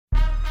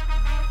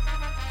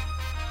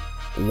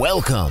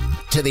Welcome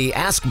to the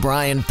Ask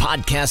Brian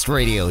podcast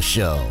radio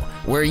show,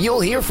 where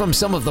you'll hear from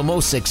some of the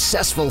most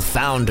successful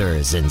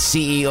founders and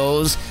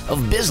CEOs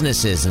of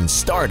businesses and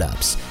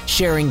startups,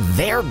 sharing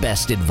their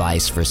best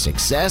advice for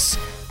success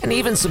and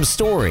even some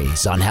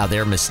stories on how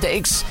their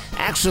mistakes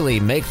actually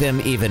make them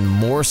even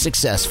more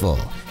successful.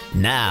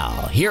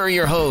 Now, here are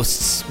your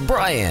hosts,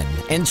 Brian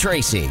and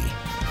Tracy.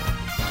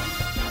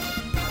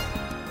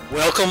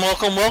 Welcome.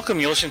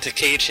 You listen to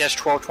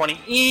KHS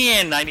 1220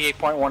 and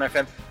 98.1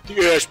 FM,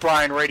 the Ask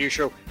Brian radio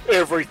show,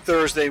 every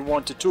Thursday,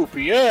 1 to 2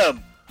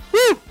 p.m.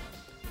 Woo!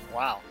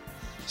 Wow.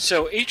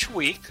 So each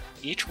week,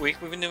 we've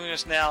been doing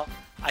this now.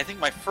 I think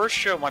my first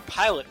show, my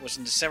pilot, was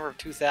in December of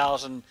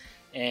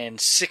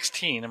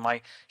 2016, and my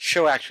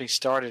show actually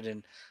started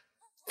in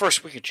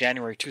first week of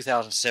January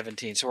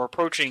 2017. So we're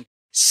approaching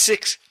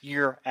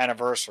 6-year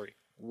anniversary.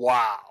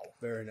 Wow.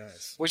 Very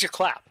nice. Where's your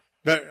clap?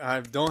 But I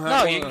don't have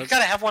No, one. you got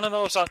to have one of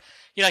those.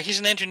 He's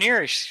an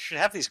engineer. He should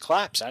have these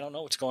claps. I don't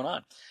know what's going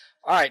on.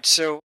 All right,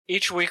 so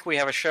each week we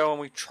have a show,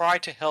 and we try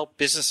to help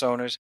business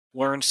owners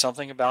learn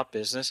something about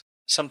business.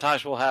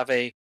 Sometimes we'll have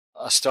a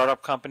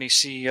startup company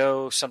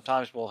CEO.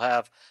 Sometimes we'll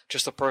have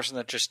just a person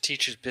that just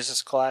teaches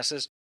business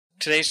classes.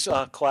 Today's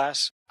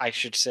class, I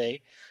should say,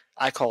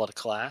 I call it a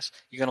class.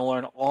 You're going to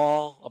learn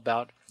all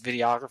about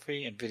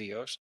videography and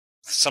videos.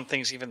 Some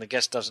things even the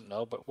guest doesn't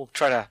know, but we'll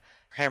try to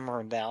hammer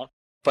them down.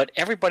 But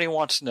everybody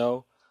wants to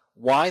know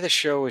why the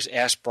show is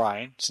Ask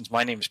Brian, since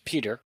my name is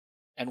Peter,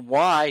 and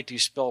why do you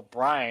spell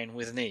Brian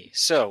with an E?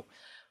 So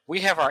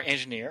we have our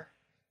engineer,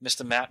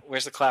 Mr. Matt.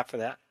 Where's the clap for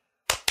that?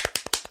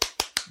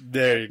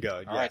 There you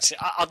go. All right, see,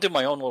 I'll do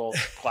my own little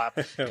clap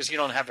because you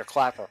don't have your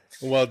clapper.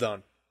 Well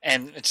done.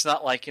 And it's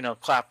not like,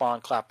 clap on,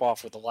 clap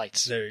off with the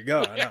lights. There you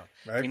go. I know,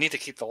 right? We need to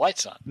keep the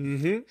lights on.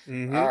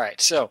 Mm-hmm. All right,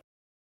 so,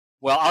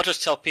 I'll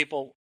just tell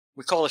people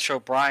we call the show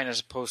Brian as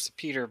opposed to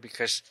Peter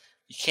because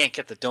you can't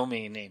get the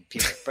domain name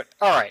Peter. But,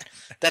 all right,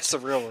 that's the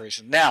real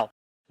reason. Now,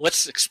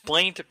 let's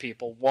explain to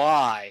people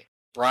why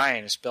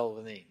Brian is spelled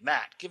with an E.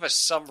 Matt, give us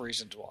some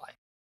reasons why.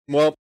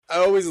 Well, I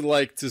always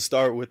like to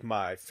start with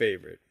my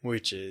favorite,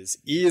 which is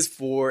E is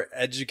for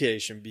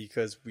education,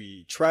 because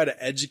we try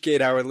to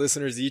educate our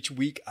listeners each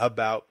week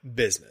about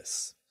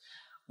business.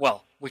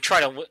 Well, we try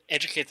to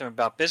educate them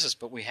about business,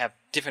 but we have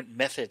different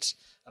methods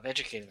of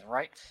educating them,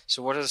 right?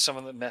 So what are some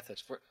of the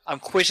methods? I'm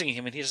quizzing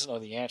him, and he doesn't know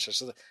the answer,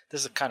 so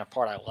this is the kind of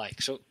part I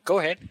like. So go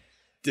ahead.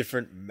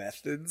 Different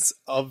methods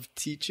of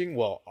teaching?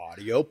 Well,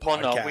 audio,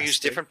 podcasting. Well, no, we use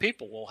different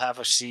people. We'll have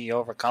a CEO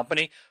of a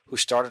company who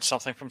started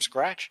something from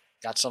scratch,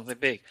 got something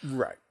big.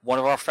 Right. One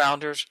of our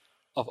founders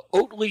of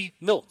Oatly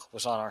Milk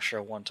was on our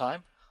show one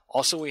time.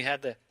 Also, we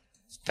had the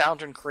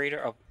founder and creator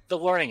of The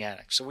Learning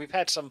Addict. So we've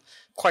had some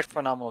quite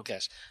phenomenal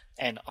guests.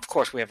 And, of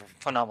course, we have a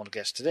phenomenal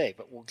guest today,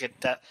 but we'll get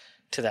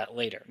to that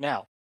later.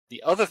 Now,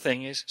 the other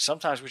thing is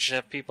sometimes we should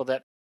have people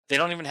that they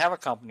don't even have a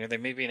company, or they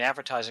may be an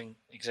advertising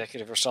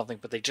executive or something,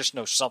 but they just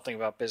know something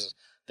about business.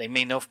 They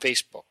may know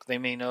Facebook. They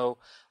may know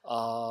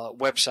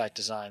website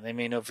design. They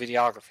may know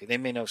videography. They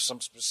may know some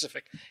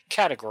specific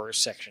category or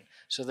section,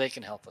 so they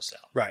can help us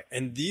out. Right.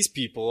 And these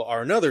people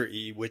are another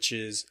E, which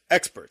is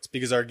experts,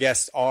 because our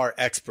guests are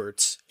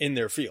experts in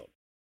their field.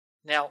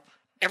 Now,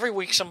 every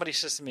week somebody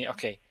says to me,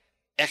 okay,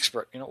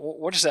 expert,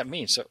 what does that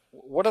mean? So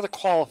what are the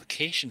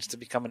qualifications to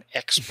become an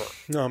expert?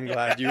 No, I'm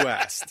glad you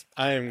asked.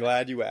 I am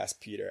glad you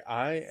asked, Peter.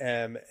 I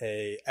am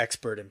an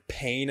expert in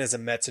pain as a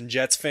Mets and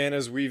Jets fan,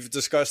 as we've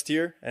discussed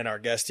here, and our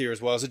guest here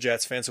as well as a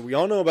Jets fan, so we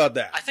all know about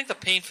that. I think the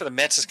pain for the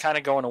Mets is kind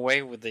of going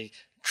away with the $1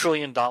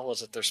 trillion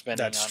that they're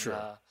spending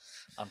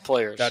on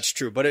players. That's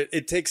true, but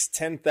it takes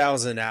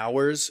 10,000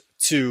 hours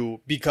to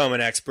become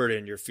an expert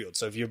in your field.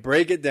 So if you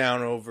break it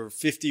down over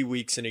 50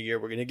 weeks in a year,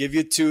 we're going to give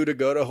you 2 to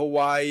go to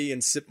Hawaii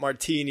and sip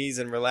martinis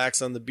and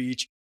relax on the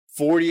beach.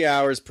 40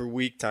 hours per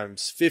week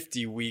times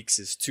 50 weeks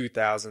is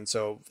 2,000.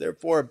 So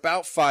therefore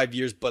about 5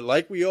 years. But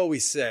like we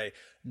always say,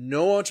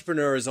 no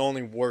entrepreneur is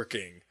only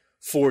working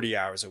 40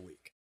 hours a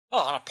week. Oh,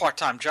 on a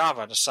part-time job,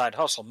 on a side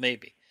hustle,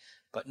 maybe.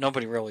 But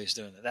nobody really is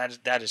doing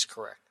that. That is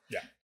correct.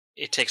 Yeah.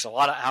 It takes a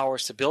lot of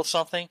hours to build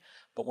something,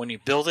 but when you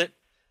build it,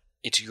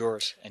 it's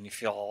yours, and you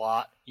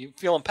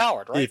feel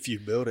empowered, right? If you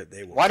build it,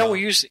 they will. Why don't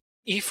we use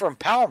E for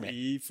empowerment?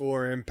 E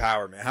for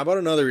empowerment. How about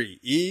another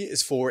E? E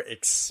is for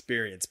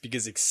experience,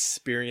 because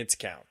experience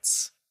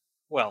counts.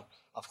 Well,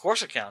 of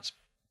course it counts.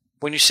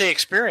 When you say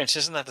experience,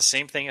 isn't that the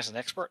same thing as an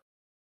expert?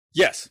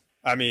 Yes.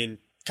 I mean,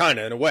 kind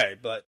of in a way,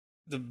 but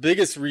the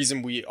biggest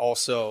reason we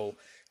also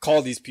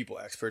call these people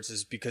experts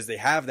is because they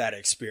have that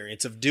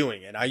experience of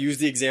doing it. I use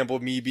the example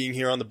of me being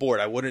here on the board.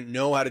 I wouldn't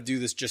know how to do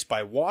this just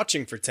by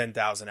watching for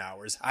 10,000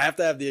 hours. I have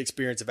to have the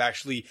experience of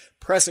actually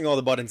pressing all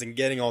the buttons and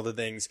getting all the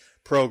things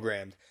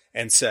programmed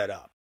and set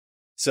up.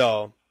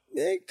 So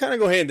they kind of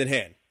go hand in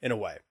hand in a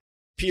way.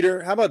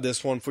 Peter, how about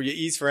this one for you?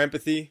 E's for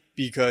empathy,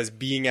 because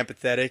being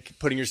empathetic,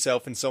 putting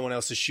yourself in someone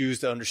else's shoes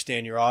to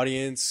understand your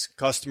audience,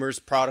 customers,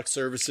 products,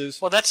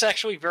 services. Well, that's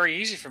actually very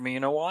easy for me. You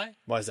know why?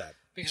 Why is that?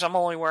 Because I'm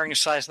only wearing a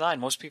size 9.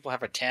 Most people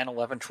have a 10,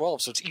 11,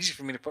 12, so it's easy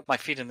for me to put my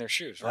feet in their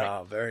shoes, right?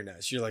 Oh, very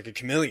nice. You're like a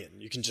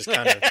chameleon. You can just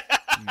kind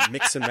of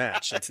mix and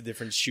match into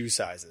different shoe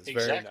sizes. Very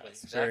Exactly,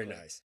 nice. exactly. Very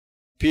nice.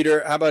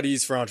 Peter, how about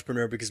Ease for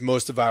Entrepreneur? Because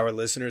most of our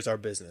listeners are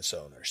business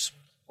owners.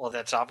 Well,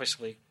 that's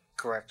obviously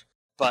correct.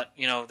 But,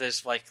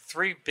 there's like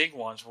 3 big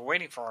ones. We're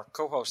waiting for our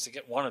co-host to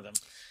get one of them.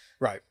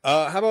 Right.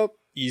 How about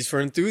Ease for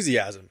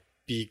Enthusiasm?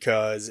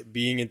 Because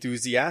being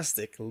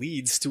enthusiastic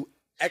leads to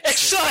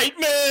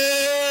Excitement!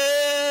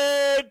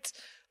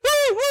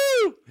 Woo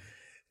woo!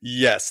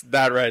 Yes,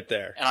 that right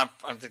there. And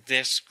I'm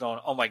this going,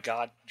 oh my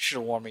God, you should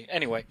have warned me.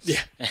 Anyway.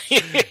 Yeah.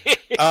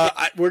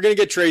 We're going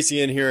to get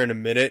Tracy in here in a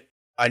minute.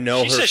 I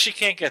know she says she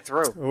can't get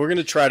through. We're going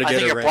to try to get her. I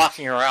think you're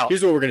blocking her out.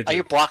 Here's what we're going to do. Are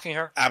you blocking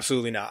her?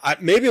 Absolutely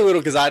not. Maybe a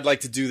little because I'd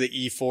like to do the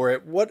E for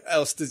it. What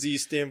else does E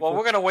stand for? Well,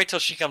 we're going to wait till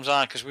she comes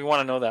on because we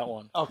want to know that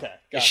one. Okay.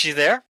 Is she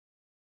there?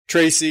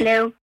 Tracy?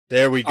 No.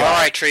 There we go. All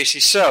right, Tracy.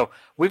 So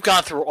we've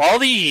gone through all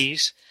the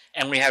E's,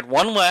 and we had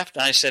one left.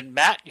 And I said,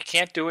 Matt, you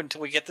can't do it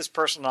until we get this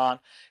person on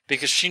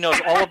because she knows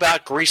all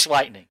about grease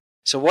lightning.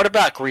 So what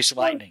about grease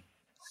lightning?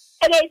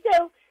 Okay,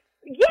 so,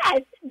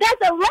 yes,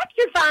 that's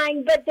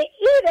electrifying, but the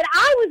E that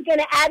I was going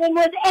to add in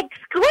was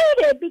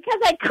excluded because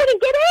I couldn't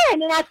get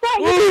in, and I thought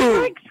you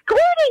were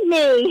excluding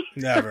me.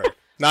 Never.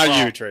 Not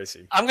you,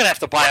 Tracy. I'm going to have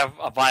to buy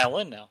a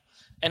violin now.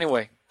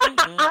 Anyway.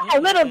 A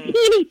little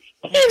teeny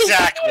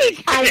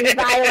tiny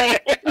violin.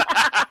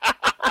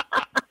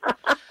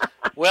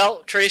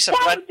 Well, Tracy,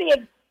 That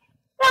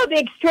would be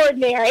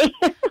extraordinary.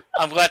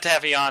 I'm glad to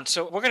have you on.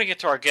 So we're going to get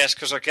to our guest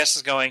because our guest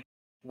is going,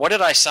 what did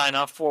I sign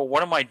up for?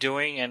 What am I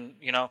doing? And,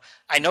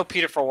 I know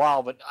Peter for a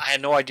while, but I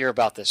had no idea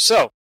about this.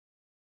 So,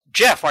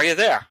 Jeff, are you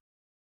there?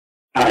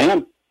 I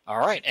am. All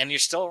right. And you're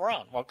still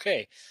around.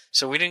 Okay.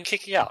 So we didn't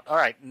kick you out. All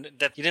right.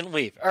 That you didn't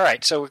leave. All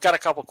right. So we've got a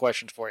couple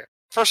questions for you.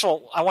 First of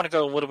all, I want to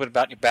go a little bit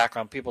about your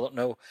background. People don't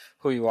know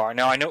who you are.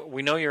 Now,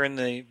 we know you're in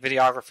the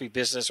videography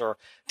business or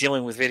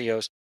dealing with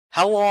videos.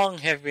 How long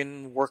have you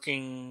been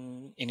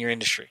working in your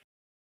industry?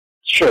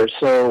 Sure.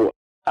 So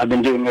I've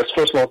been doing this.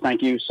 First of all,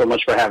 thank you so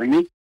much for having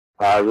me.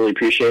 I really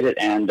appreciate it.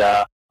 And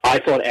I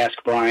thought Ask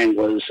Brian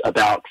was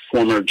about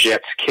former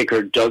Jets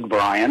kicker Doug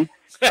Bryan.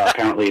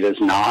 Apparently it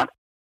is not,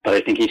 but I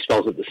think he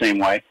spells it the same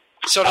way.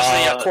 So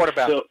does the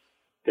quarterback. So,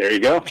 there you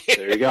go.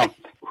 There you go.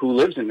 Who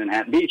lives in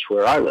Manhattan Beach,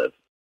 where I live.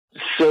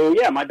 So,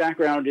 yeah, my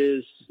background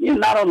is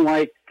not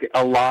unlike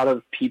a lot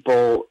of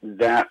people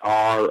that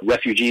are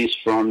refugees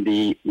from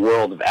the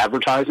world of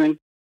advertising.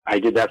 I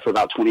did that for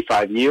about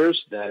 25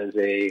 years. That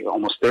is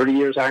almost 30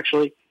 years,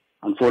 actually.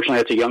 Unfortunately,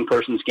 that's a young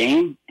person's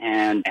game.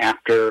 And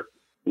after,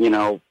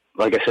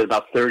 like I said,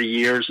 about 30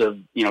 years of,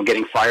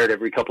 getting fired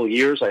every couple of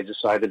years, I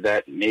decided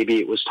that maybe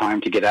it was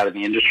time to get out of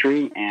the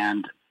industry.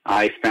 And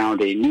I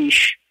found a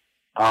niche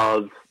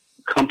of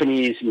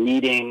companies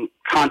needing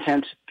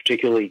content,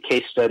 particularly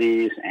case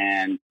studies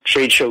and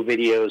trade show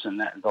videos and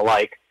the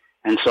like.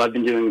 And so I've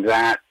been doing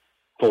that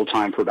full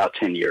time for about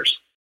 10 years.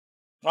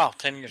 Wow,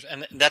 10 years.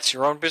 And that's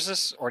your own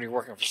business, or are you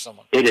working for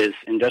someone? It is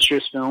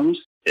Industrious Films,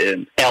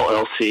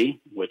 LLC,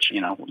 which,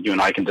 you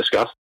and I can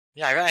discuss.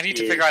 Yeah, I need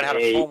to figure out how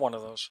to form one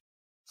of those.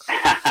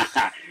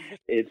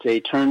 It's a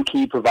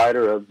turnkey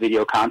provider of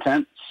video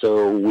content,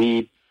 so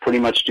we pretty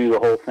much do the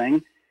whole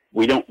thing.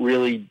 We don't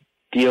really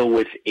deal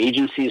with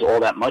agencies all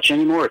that much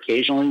anymore.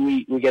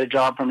 Occasionally we get a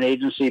job from an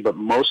agency, but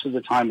most of the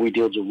time we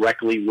deal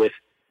directly with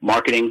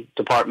marketing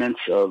departments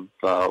of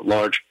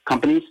large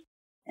companies.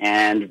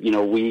 And,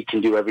 we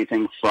can do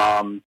everything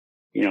from,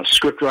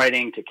 script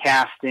writing to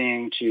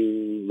casting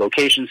to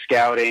location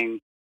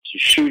scouting to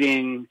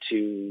shooting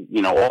to,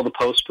 all the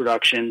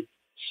post-production.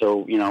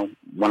 So,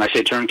 when I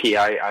say turnkey,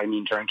 I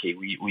mean turnkey.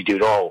 We do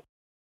it all.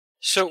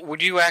 So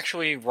would you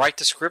actually write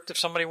the script if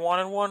somebody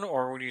wanted one,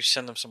 or would you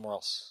send them somewhere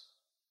else?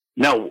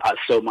 No.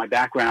 So my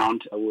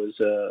background was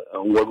an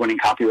award-winning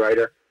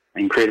copywriter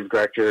and creative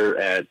director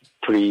at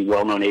pretty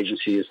well-known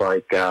agencies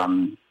like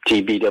TBWA,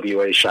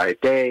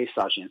 Chiat Day,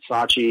 Saatchi &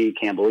 Saatchi,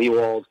 Campbell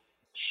Ewald.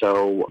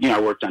 So, I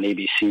worked on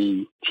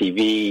ABC,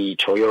 TV,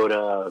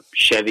 Toyota,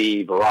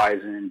 Chevy,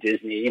 Verizon,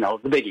 Disney,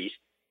 the biggies,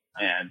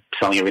 and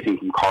selling everything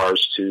from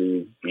cars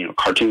to,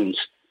 cartoons.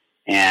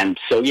 And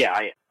so, yeah,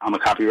 I'm a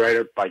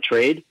copywriter by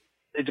trade.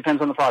 It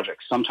depends on the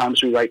project.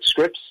 Sometimes we write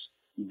scripts,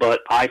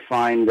 but I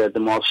find that the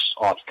most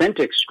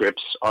authentic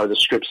scripts are the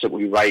scripts that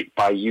we write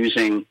by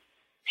using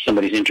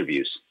somebody's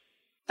interviews.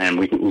 And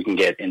we can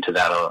get into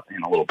that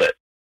in a little bit.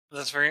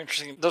 That's very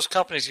interesting. Those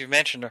companies you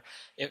mentioned are,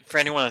 for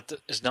anyone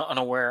that is not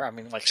unaware, I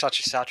mean, like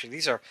Saatchi & Saatchi,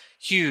 these are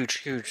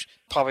huge,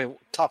 probably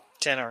top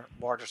 10 or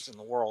largest in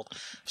the world.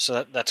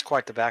 So that's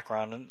quite the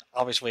background. And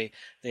obviously,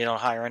 they don't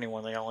hire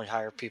anyone. They only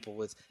hire people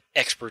with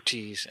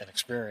expertise and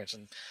experience,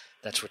 and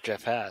that's what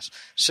Jeff has.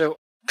 So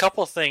a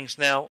couple of things.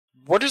 Now,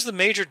 what is the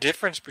major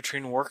difference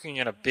between working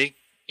at a big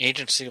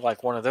agency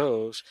like one of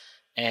those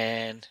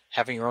and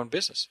having your own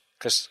business?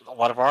 Because a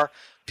lot of our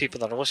people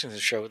that are listening to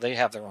the show, they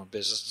have their own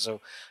business.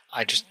 So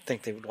I just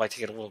think they would like to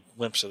get a little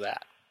glimpse of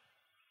that.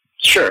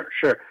 Sure.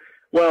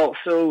 Well,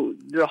 so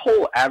the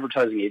whole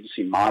advertising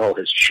agency model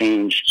has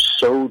changed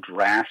so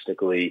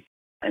drastically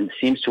and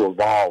seems to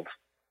evolve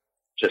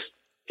just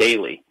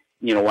daily.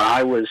 When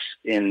I was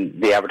in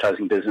the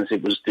advertising business,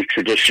 it was the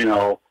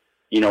traditional,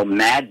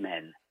 Mad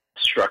Men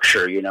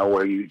structure,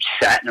 where you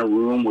sat in a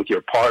room with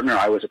your partner.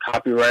 I was a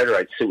copywriter.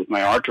 I'd sit with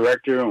my art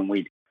director, and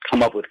we'd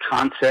come up with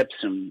concepts,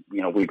 and,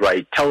 we'd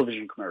write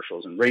television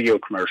commercials and radio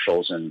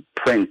commercials and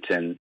print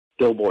and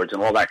billboards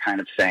and all that kind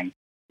of thing.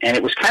 And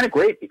it was kind of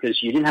great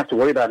because you didn't have to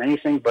worry about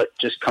anything but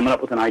just coming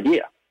up with an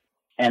idea.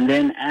 And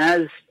then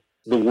as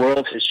the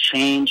world has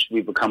changed,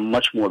 we've become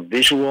much more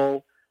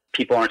visual.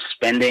 People aren't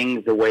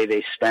spending the way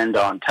they spend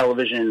on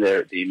television.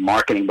 The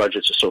marketing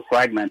budgets are so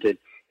fragmented.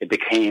 It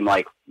became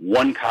like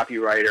one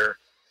copywriter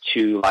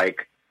to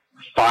like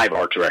 5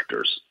 art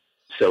directors.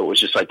 So it was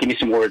just like, give me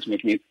some words,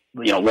 make me,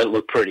 let it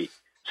look pretty.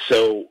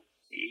 So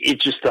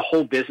it's just the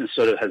whole business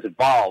sort of has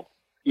evolved.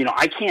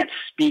 I can't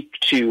speak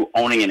to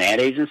owning an ad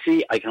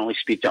agency. I can only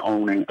speak to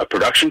owning a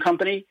production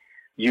company.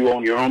 You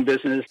own your own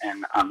business,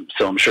 and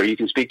so I'm sure you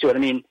can speak to it. I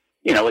mean,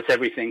 it's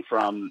everything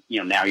from,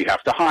 now you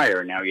have to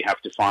hire, now you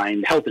have to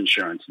find health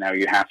insurance, now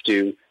you have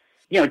to,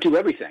 do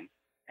everything.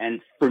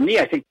 And for me,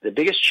 I think the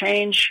biggest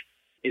change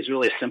is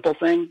really a simple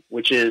thing,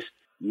 which is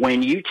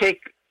when you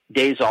take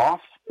days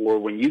off or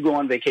when you go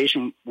on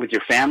vacation with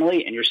your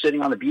family and you're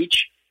sitting on the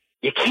beach,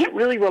 you can't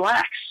really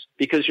relax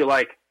because you're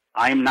like,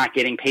 I'm not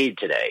getting paid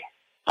today.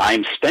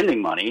 I'm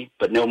spending money,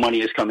 but no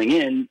money is coming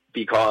in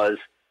because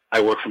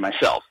I work for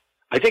myself.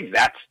 I think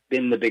that's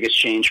been the biggest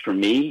change for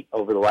me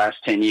over the last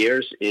 10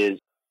 years is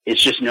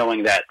it's just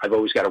knowing that I've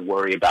always got to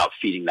worry about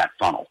feeding that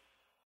funnel.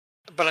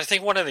 But I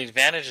think one of the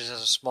advantages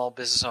as a small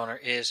business owner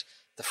is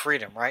the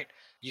freedom, right?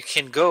 You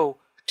can go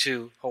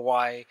to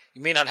Hawaii.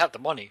 You may not have the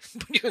money,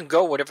 but you can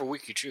go whatever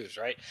week you choose,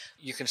 right?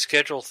 You can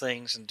schedule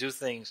things and do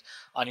things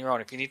on your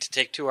own. If you need to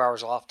take 2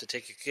 hours off to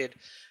take your kid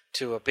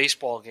to a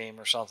baseball game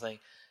or something,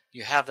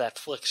 you have that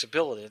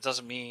flexibility. It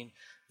doesn't mean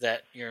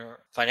that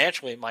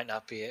financially it might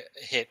not be a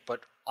hit,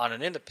 but on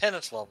an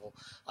independence level,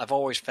 I've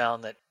always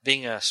found that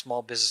being a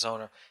small business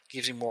owner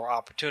gives you more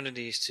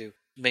opportunities to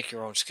make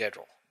your own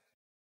schedule.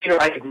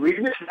 I agree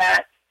with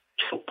that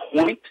to a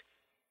point,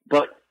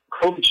 but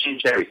COVID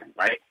changed everything,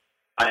 right?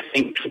 I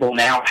think people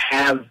now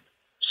have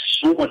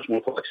so much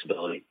more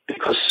flexibility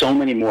because so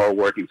many more are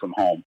working from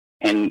home.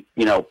 And,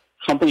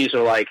 companies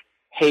are like,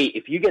 hey,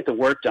 if you get the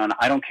work done,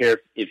 I don't care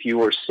if you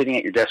were sitting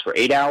at your desk for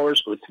 8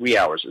 hours or 3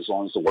 hours, as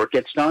long as the work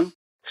gets done.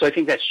 So I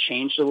think that's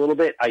changed a little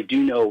bit. I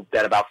do know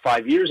that about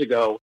 5 years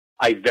ago,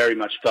 I very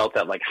much felt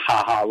that like,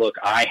 look,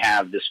 I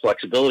have this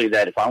flexibility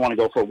that if I want to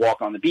go for a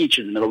walk on the beach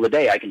in the middle of the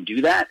day, I can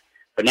do that.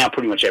 But now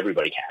pretty much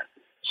everybody can.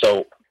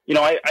 So,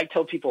 I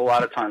tell people a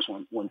lot of times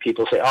when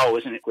people say, oh,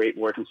 isn't it great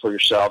working for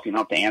yourself? You don't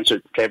have to answer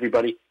to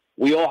everybody.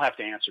 We all have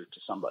to answer to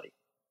somebody,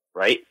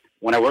 right?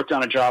 When I worked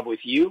on a job with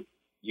you,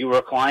 you were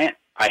a client.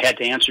 I had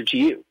to answer to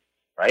you,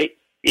 right?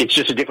 It's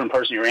just a different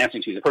person you're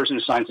answering to. The person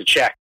who signs the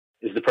check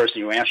is the person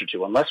you answer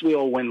to. Unless we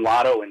all win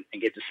lotto and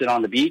get to sit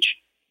on the beach,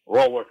 we're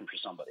all working for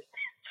somebody.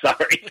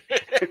 Sorry.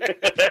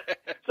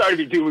 Sorry to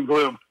be doom and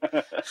gloom.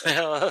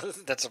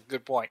 That's a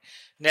good point.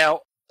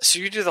 Now, so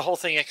you do the whole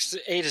thing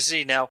A to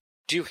Z. Now,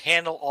 do you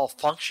handle all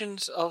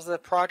functions of the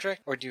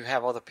project, or do you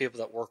have other people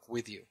that work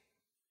with you?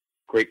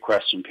 Great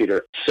question,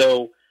 Peter.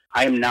 So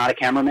I am not a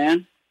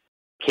cameraman.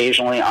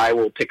 Occasionally, I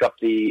will pick up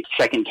the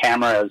second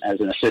camera as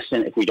an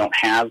assistant if we don't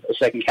have a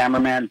second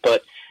cameraman.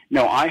 But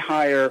no, I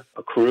hire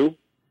a crew.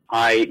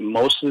 I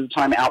most of the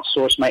time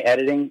outsource my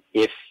editing.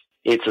 If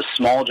it's a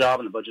small job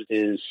and the budget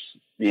is,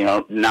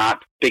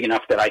 not big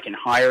enough that I can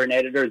hire an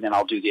editor, then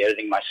I'll do the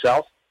editing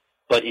myself.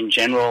 But in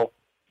general,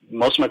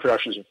 most of my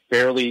productions are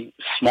fairly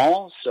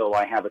small, so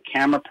I have a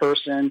camera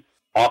person,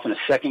 often a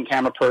second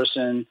camera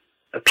person,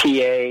 a PA,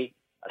 a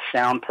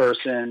sound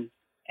person,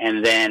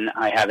 and then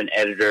I have an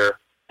editor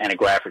and a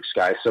graphics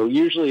guy. So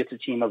usually it's a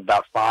team of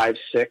about 5,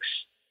 6,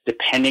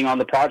 depending on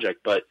the project.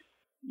 But,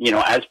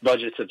 as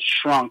budgets have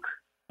shrunk,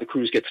 the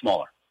crews get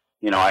smaller.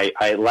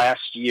 I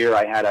last year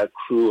I had a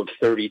crew of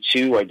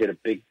 32. I did a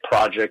big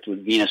project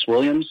with Venus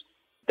Williams.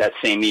 That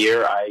same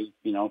year I,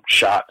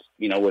 shot,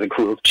 with a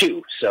crew of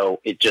 2. So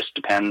it just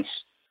depends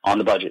on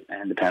the budget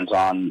and depends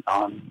on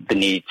the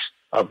needs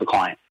of the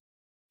client.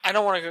 I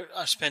don't want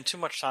to spend too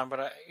much time,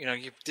 but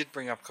you did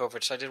bring up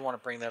COVID, so I did want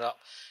to bring that up.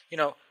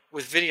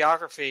 With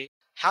videography,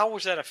 how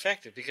was that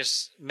affected?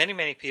 Because many,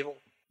 many people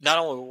not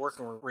only were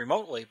working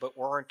remotely, but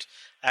weren't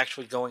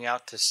actually going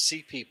out to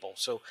see people.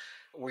 So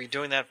were you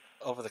doing that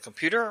over the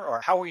computer,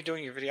 or how were you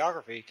doing your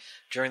videography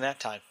during that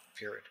time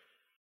period?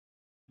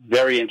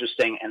 Very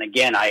interesting. And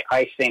again,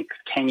 I think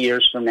 10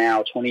 years from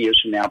now, 20 years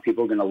from now,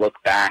 people are going to look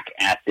back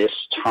at this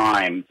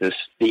time,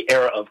 the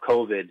era of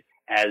COVID,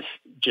 as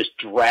just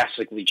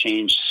drastically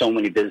changed so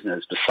many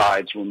businesses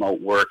besides remote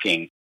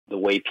working, the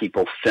way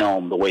people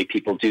film, the way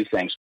people do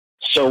things.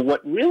 So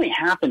what really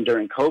happened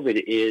during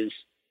COVID is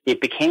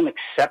it became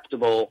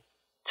acceptable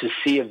to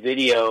see a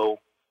video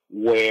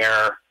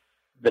where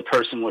the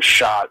person was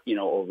shot,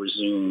 over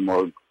Zoom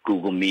or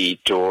Google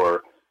Meet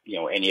or,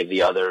 any of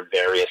the other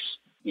various,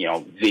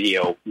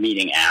 video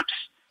meeting apps,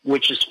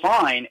 which is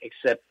fine,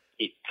 except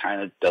it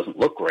kind of doesn't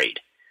look great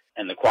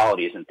and the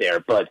quality isn't there,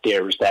 but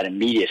there's that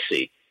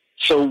immediacy.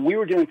 So we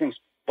were doing things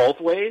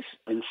both ways.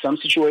 In some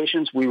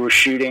situations, we were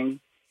shooting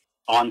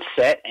on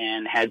set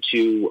and had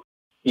to,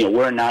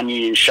 we're a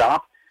non-union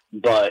shop.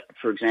 But,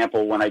 for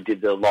example, when I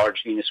did the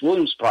large Venus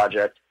Williams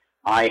project,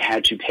 I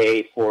had to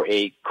pay for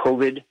a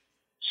COVID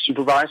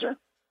supervisor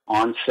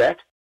on set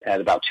at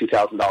about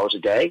 $2,000 a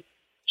day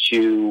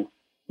to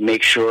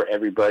make sure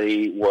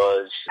everybody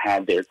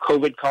had their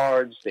COVID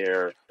cards,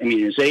 their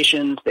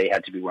immunizations. They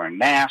had to be wearing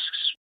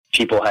masks.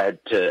 People had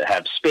to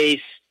have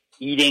space.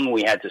 Eating,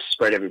 we had to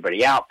spread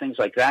everybody out, things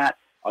like that.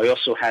 I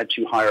also had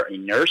to hire a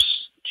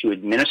nurse to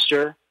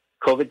administer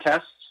COVID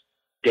tests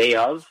day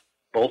of,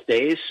 both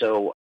days.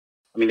 So,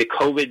 the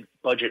COVID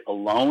budget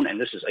alone,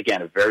 and this is,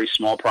 again, a very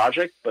small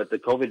project, but the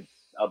COVID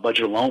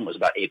budget alone was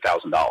about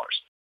 $8,000.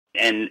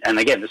 And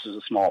again, this is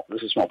a small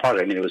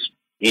project. It was,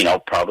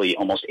 probably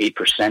almost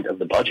 8% of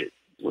the budget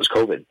was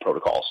COVID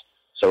protocols.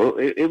 So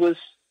it was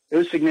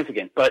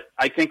significant. But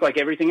I think like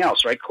everything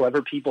else, right?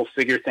 Clever people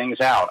figure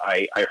things out.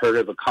 I heard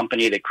of a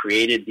company that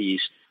created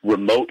these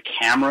remote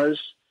cameras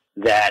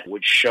that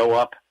would show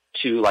up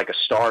to like a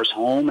star's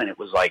home, and it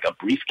was like a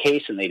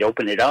briefcase, and they'd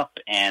open it up,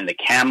 and the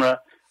camera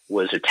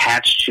was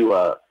attached to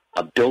a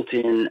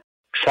built-in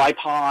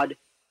tripod,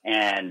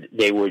 and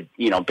they would,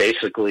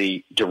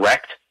 basically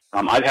direct.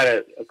 I've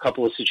had a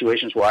couple of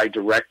situations where I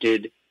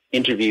directed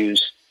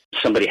interviews.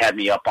 Somebody had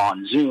me up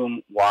on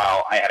Zoom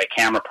while I had a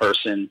camera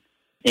person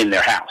in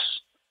their house.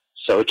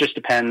 So it just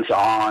depends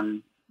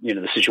on,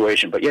 the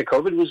situation. But yeah,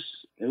 COVID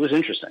was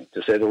interesting,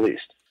 to say the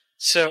least.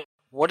 So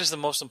what is the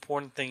most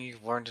important thing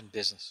you've learned in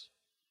business?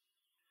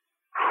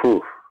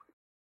 Whew.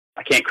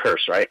 I can't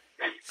curse, right?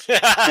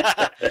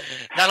 Not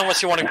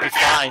unless you want to be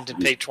fined and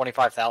pay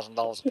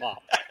 $25,000 a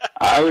pop.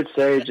 I would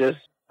say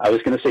I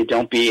was going to say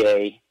don't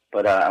be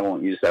but I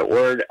won't use that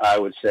word. I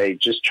would say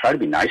just try to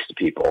be nice to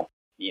people.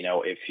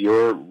 If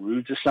you're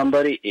rude to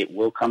somebody, it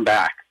will come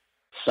back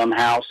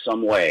somehow,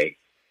 some way.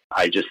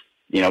 I just,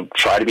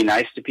 try to be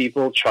nice to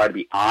people, try to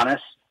be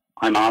honest.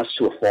 I'm honest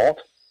to a fault.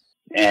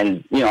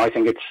 And, I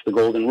think it's the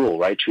golden rule,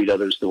 right? Treat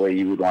others the way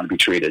you would want to be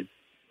treated.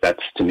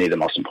 That's, to me, the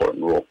most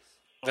important rule.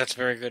 That's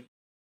very good.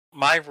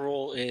 My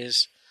rule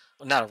is,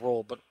 not a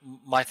rule, but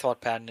my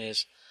thought pattern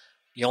is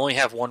you only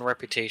have one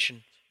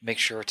reputation. Make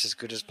sure it's as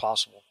good as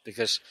possible,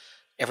 because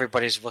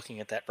everybody's looking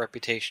at that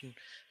reputation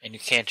and you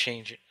can't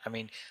change it.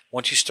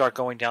 Once you start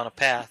going down a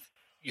path,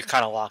 you're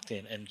kind of locked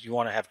in, and you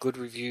want to have good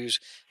reviews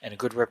and a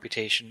good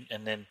reputation,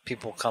 and then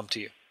people come to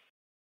you.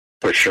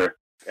 For sure.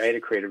 I had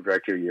a creative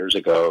director years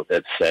ago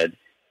that said,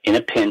 in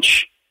a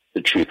pinch,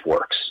 the truth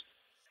works.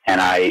 And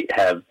I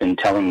have been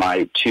telling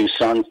my two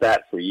sons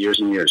that for years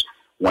and years.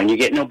 When you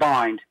get in a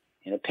bind,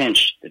 in a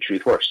pinch, the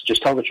truth works.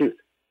 Just tell the truth,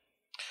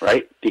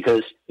 right?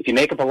 Because if you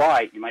make up a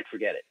lie, you might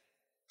forget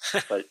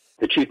it. But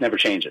the truth never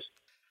changes.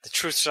 The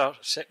truth shall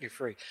set you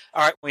free.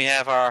 All right, we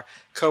have our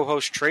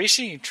co-host,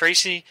 Tracy.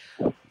 Tracy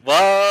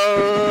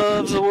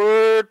loves the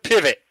word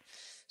pivot.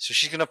 So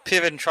she's going to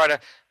pivot and try to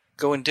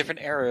go in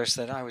different areas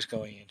than I was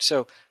going in.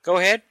 So go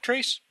ahead,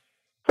 Trace.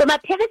 So my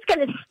pivot's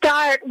going to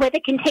start with a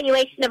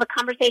continuation of a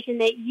conversation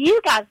that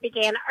you guys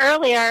began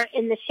earlier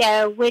in the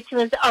show, which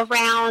was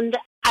around,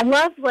 I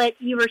loved what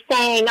you were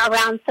saying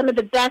around some of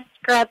the best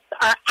scripts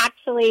are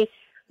actually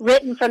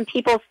written from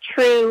people's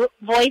true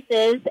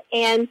voices.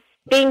 And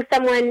being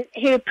someone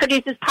who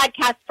produces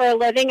podcasts for a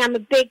living, I'm a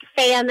big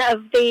fan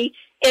of the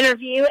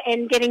interview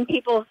and getting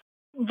people's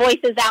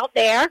voices out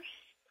there.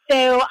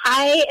 So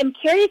I am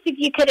curious if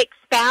you could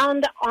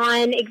expound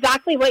on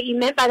exactly what you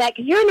meant by that,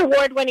 because you're an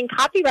award-winning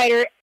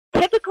copywriter.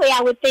 Typically,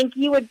 I would think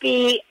you would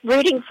be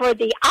rooting for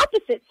the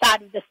opposite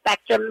side of the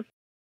spectrum.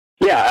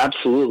 Yeah,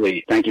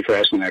 absolutely. Thank you for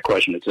asking that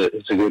question.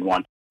 It's a good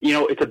one.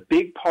 It's a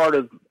big part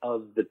of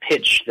the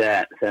pitch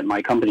that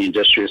my company,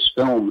 Industrious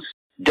Films,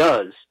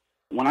 does.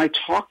 When I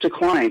talk to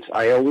clients,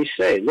 I always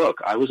say,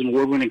 look, I was an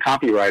award-winning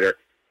copywriter.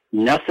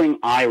 Nothing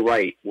I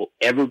write will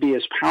ever be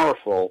as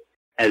powerful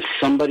as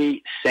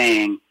somebody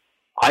saying,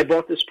 I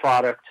bought this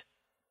product,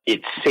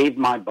 it saved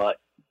my butt,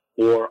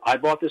 or I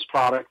bought this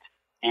product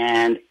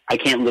and I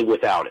can't live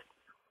without it.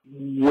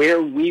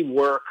 Where we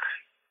work,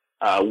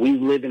 we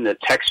live in the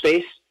tech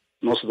space.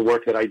 Most of the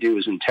work that I do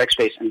is in tech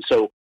space. And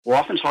so we're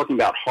often talking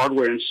about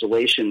hardware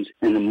installations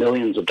in the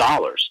millions of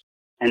dollars.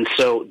 And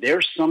so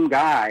there's some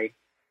guy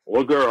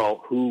or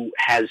girl who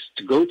has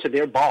to go to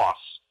their boss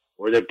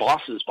or their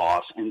boss's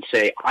boss and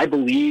say, I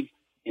believe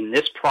in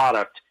this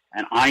product,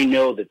 and I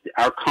know that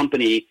our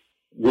company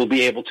will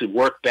be able to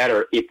work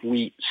better if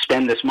we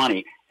spend this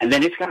money. And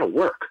then it's got to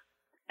work.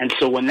 And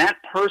so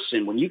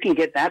when you can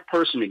get that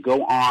person to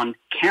go on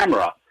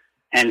camera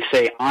and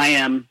say, I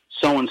am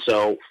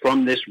so-and-so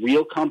from this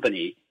real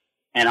company,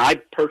 and I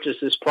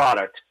purchased this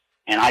product,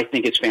 and I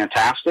think it's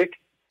fantastic,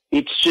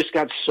 it's just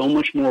got so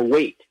much more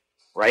weight,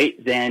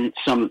 right, than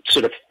some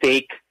sort of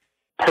fake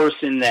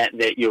person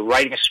that you're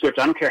writing a script.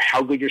 I don't care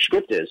how good your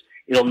script is.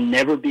 It'll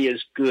never be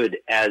as good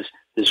as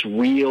this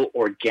real,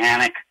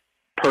 organic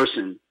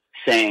person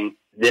saying,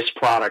 this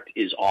product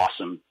is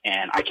awesome,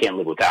 and I can't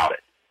live without it.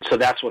 So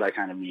that's what I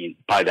kind of mean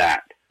by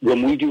that.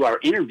 When we do our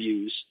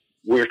interviews,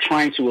 we're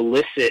trying to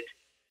elicit,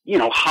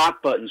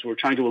 hot buttons. We're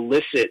trying to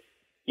elicit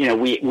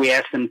we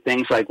ask them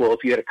things like, well,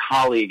 if you had a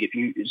colleague,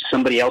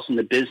 somebody else in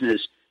the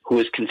business who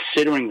is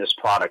considering this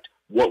product,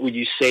 what would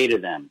you say to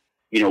them?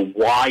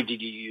 Why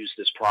did you use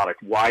this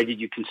product? Why did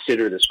you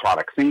consider this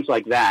product? Things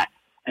like that.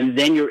 And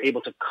then you're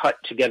able to cut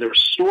together a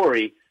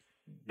story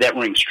that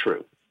rings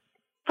true.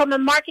 From a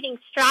marketing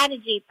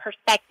strategy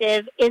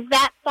perspective, is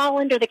that fall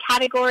under the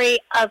category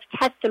of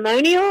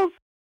testimonials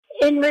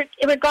in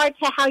regard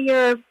to how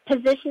you're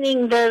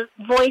positioning the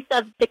voice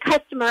of the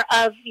customer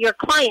of your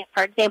client,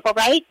 for example,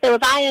 right? So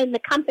if I own the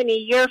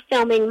company, you're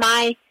filming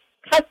my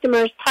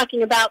customers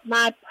talking about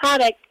my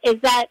product. Is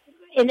that,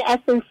 in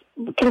essence,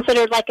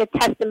 considered like a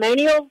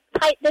testimonial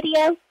type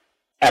video?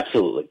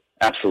 Absolutely.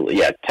 Absolutely.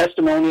 Yeah.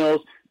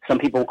 Testimonials, some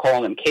people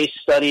call them case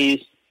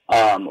studies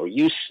or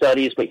use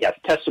studies, but yes,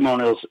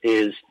 testimonials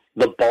is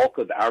the bulk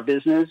of our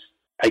business.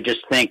 I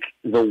just think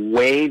the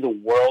way the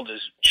world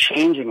is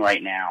changing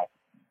right now,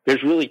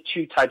 there's really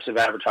two types of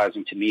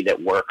advertising to me that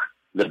work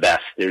the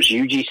best. There's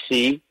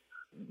UGC,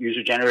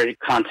 user-generated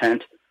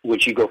content,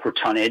 which you go for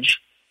tonnage,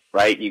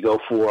 right? You go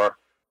for,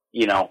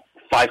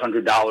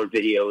 $500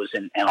 videos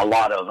and a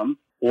lot of them,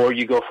 or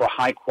you go for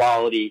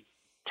high-quality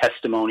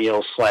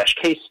testimonials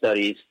 / case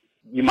studies.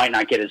 You might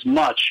not get as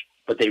much,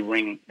 but they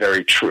ring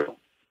very true.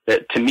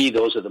 To me,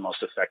 those are the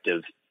most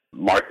effective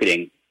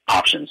marketing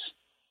options.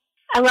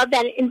 I love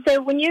that. And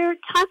so when you're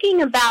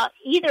talking about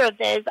either of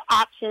those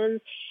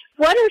options,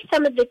 what are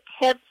some of the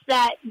tips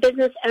that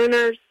business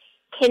owners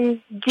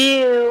can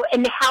do,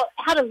 and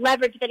how to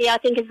leverage video, I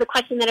think, is the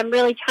question that I'm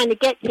really trying to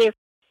get to,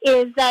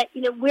 is that,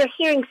 we're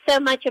hearing so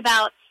much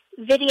about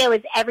video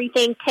is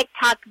everything.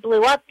 TikTok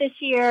blew up this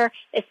year,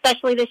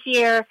 especially this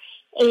year,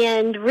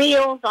 and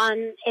reels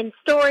and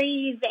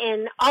stories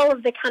and all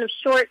of the kind of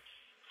shorts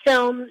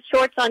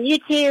on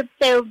YouTube.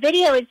 So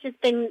video has just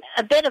been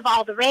a bit of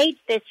all the rage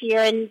this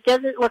year and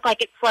doesn't look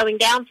like it's slowing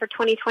down for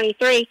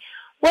 2023.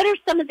 What are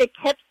some of the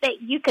tips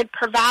that you could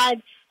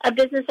provide a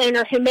business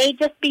owner who may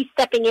just be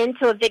stepping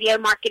into a video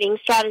marketing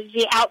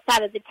strategy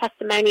outside of the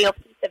testimonial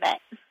piece of it?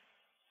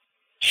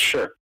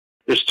 Sure.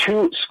 There's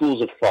two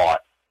schools of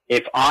thought.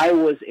 If I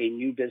was a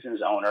new business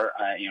owner,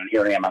 and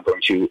here I am, I'm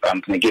going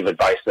to give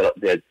advice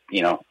that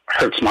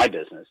hurts my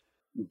business.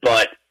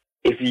 But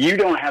if you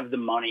don't have the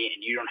money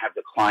and you don't have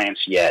the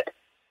clients yet,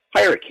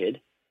 hire a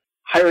kid.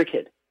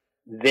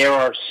 There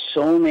are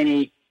so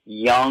many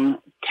young,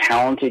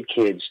 talented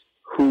kids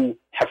who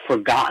have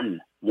forgotten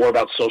more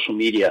about social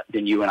media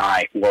than you and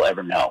I will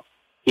ever know.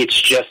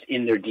 It's just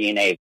in their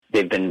DNA.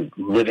 They've been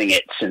living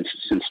it since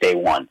day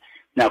one.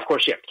 Now, of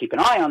course, you have to keep an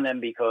eye on them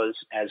because,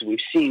 as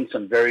we've seen,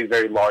 some very,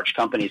 very large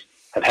companies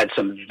have had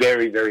some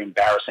very, very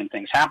embarrassing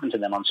things happen to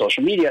them on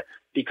social media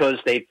because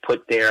they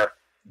put their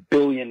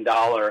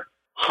billion-dollar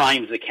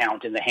Heinz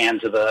account in the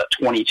hands of a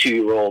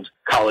 22-year-old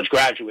college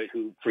graduate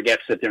who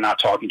forgets that they're not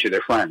talking to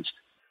their friends.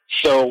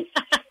 So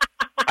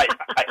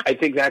I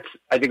think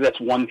that's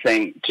one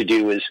thing to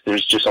do. Is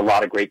there's just a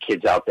lot of great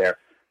kids out there.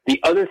 The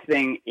other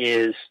thing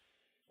is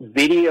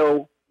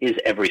video is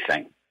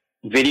everything.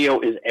 Video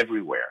is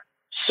everywhere.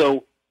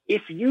 So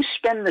if you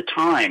spend the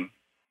time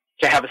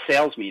to have a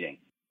sales meeting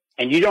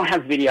and you don't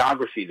have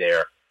videography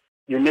there,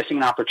 you're missing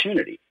an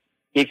opportunity.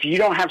 If you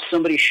don't have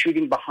somebody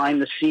shooting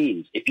behind the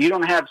scenes, if you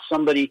don't have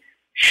somebody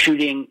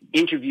shooting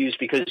interviews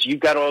because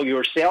you've got all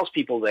your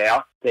salespeople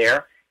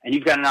there and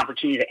you've got an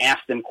opportunity to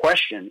ask them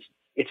questions,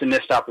 it's a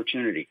missed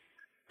opportunity.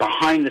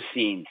 Behind the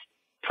scenes,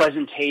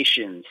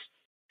 presentations,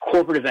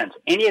 corporate events,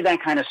 any of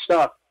that kind of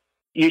stuff,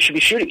 you should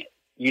be shooting it.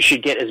 You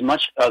should get as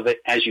much of it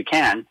as you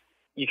can.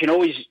 You can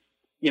always,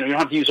 you don't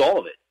have to use all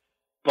of it.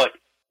 But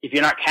if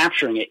you're not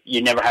capturing it,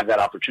 you never have that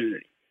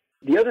opportunity.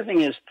 The other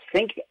thing is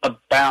think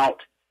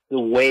about the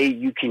way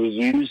you can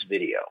use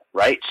video,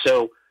 right?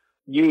 So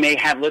you may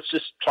have, let's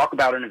just talk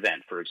about an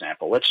event, for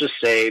example. Let's just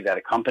say that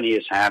a company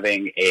is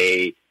having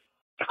a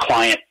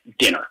client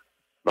dinner,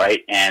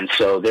 right? And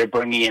so they're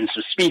bringing in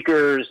some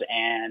speakers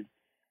and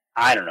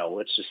I don't know,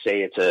 let's just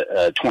say it's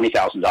a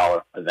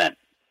 $20,000 event.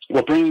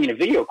 Well, bringing in a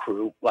video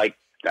crew, like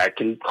that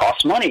can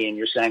cost money. And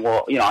you're saying,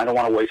 well, I don't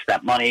want to waste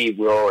that money.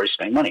 We're already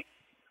spending money.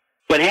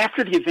 But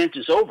after the event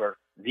is over,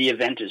 the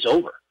event is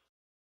over.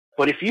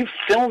 But if you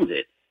filmed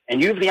it,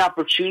 and you have the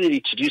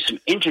opportunity to do some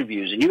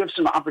interviews, and you have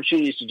some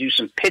opportunities to do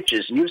some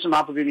pitches, and you have some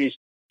opportunities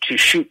to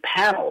shoot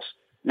panels,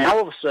 now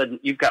all of a sudden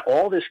you've got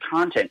all this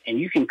content, and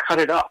you can cut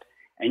it up,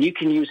 and you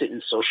can use it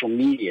in social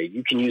media,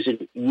 you can use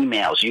it in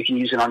emails, you can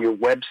use it on your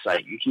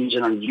website, you can use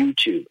it on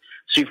YouTube.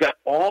 So you've got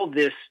all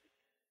this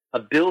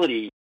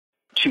ability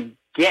to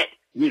get,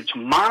 to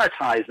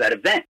monetize that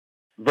event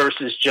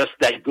versus just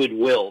that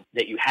goodwill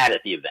that you had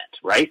at the event,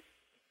 right?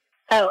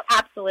 Oh,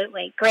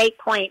 absolutely. Great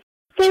point.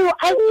 So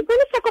I was going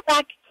to circle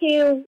back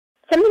to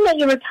something that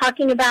you were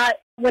talking about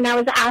when I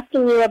was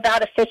asking you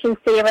about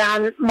efficiency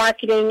around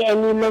marketing,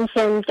 and you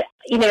mentioned,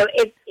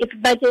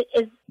 if budget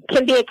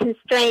can be a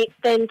constraint,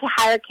 then to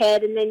hire a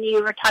kid, and then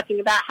you were talking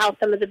about how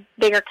some of the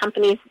bigger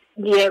companies,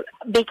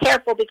 be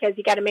careful because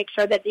you got to make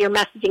sure that your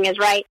messaging is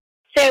right.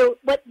 So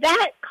what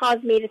that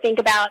caused me to think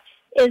about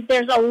is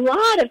there's a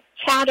lot of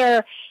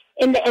chatter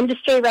in the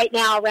industry right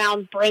now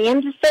around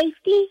brand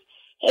safety.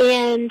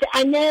 And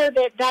I know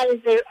that that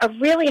is a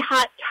really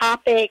hot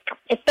topic,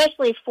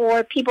 especially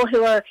for people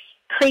who are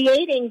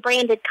creating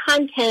branded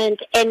content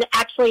and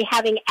actually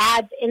having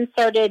ads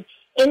inserted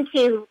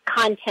into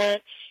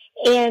content.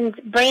 And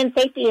brand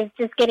safety is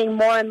just getting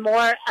more and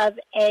more of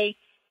a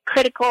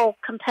critical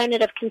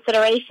component of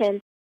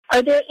consideration.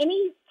 Are there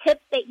any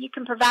tips that you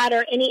can provide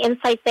or any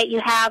insights that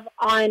you have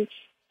on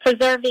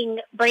preserving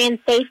brand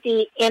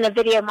safety in a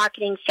video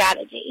marketing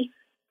strategy?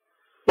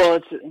 Well,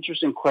 it's an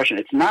interesting question.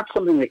 It's not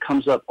something that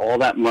comes up all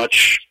that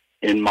much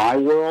in my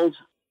world.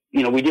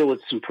 You know, we deal with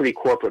some pretty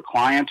corporate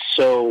clients,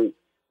 so,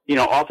 you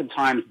know,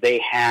 oftentimes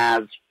they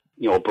have,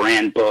 you know, a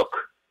brand book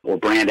or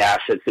brand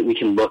assets that we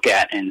can look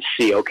at and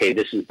see, okay,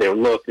 this is their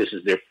look, this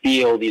is their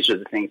feel, these are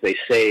the things they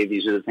say,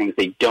 these are the things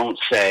they don't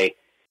say.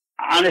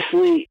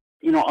 Honestly,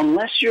 you know,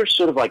 unless you're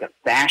sort of like a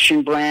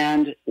fashion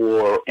brand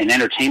or an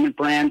entertainment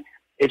brand,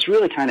 it's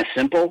really kind of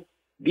simple.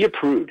 Be a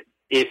prude.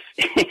 If,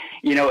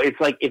 you know, it's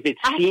like if it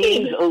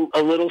seems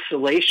a little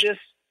salacious,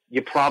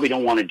 you probably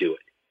don't want to do it.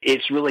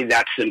 It's really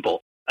that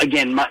simple.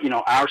 Again, you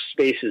know, our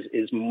space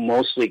is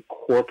mostly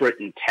corporate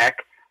and tech,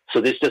 so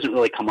this doesn't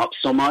really come up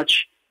so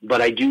much.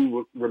 But I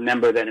do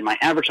remember that in my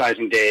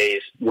advertising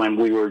days, when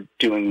we were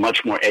doing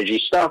much more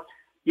edgy stuff,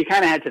 you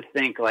kind of had to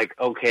think like,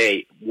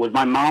 okay, would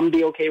my mom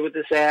be okay with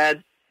this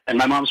ad? And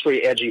my mom's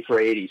pretty edgy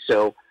for 80.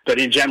 So, but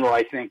in general,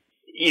 I think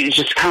it's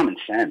just common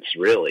sense,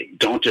 really.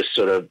 Don't just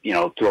sort of, you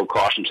know, throw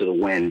caution to the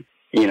wind.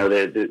 You know,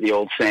 the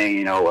old saying,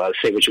 you know,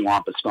 say what you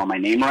want, but spell my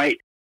name right,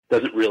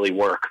 doesn't really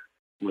work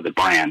with a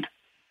brand.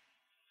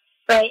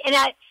 Right. And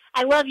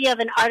I love you have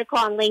an article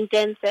on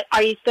LinkedIn that,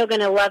 are you still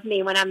going to love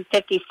me when I'm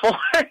 54?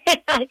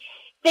 I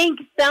think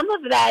some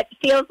of that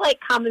feels like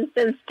common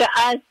sense to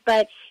us,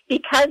 but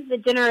because the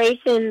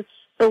generation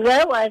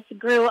below us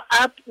grew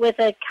up with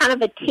a kind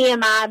of a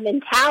TMI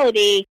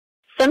mentality,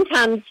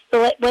 sometimes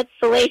what's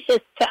salacious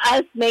to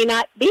us may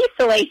not be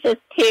salacious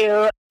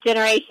to a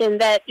generation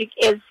that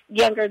is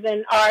younger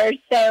than ours.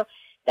 So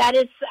that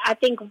is, I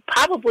think,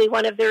 probably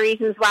one of the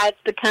reasons why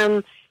it's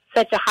become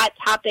such a hot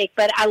topic.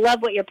 But I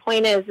love what your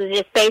point is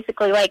just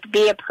basically like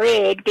be a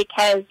prude,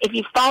 because if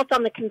you fault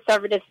on the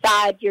conservative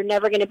side, you're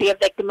never going to be a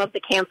victim of the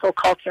cancel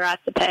culture, I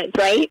suppose,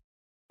 right?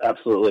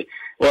 Absolutely.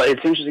 Well,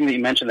 it's interesting that you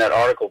mentioned that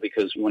article,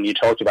 because when you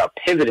talked about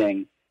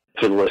pivoting,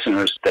 for the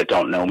listeners that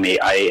don't know me,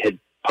 I had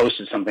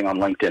posted something on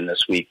LinkedIn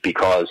this week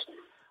because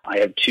I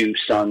have two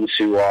sons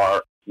who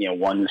are, you know,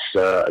 one's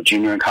a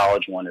junior in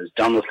college, one is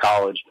done with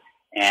college,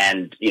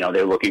 and, you know,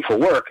 they're looking for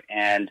work.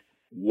 And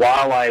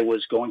while I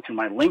was going through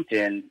my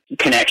LinkedIn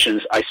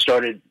connections, I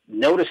started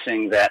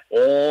noticing that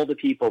all the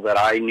people that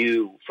I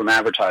knew from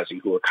advertising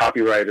who were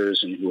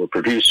copywriters and who were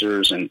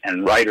producers and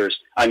writers,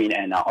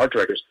 and art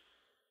directors,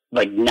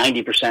 like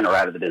 90% are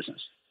out of the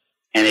business.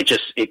 And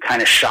it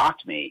kind of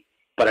shocked me.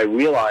 But I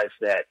realized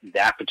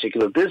that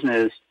particular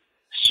business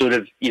sort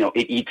of, you know,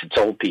 it eats its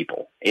old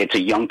people. It's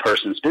a young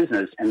person's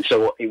business. And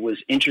so it was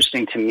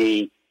interesting to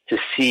me to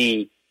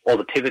see all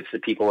the pivots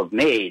that people have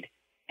made.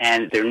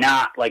 And they're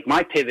not like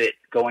my pivot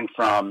going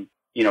from,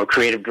 you know,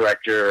 creative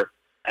director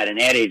at an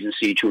ad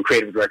agency to a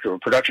creative director of a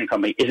production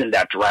company isn't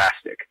that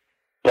drastic.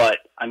 But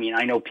I mean,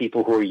 I know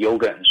people who are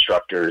yoga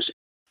instructors.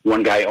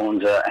 One guy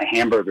owns a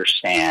hamburger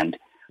stand,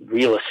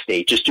 real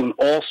estate, just doing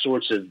all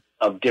sorts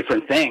of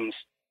different things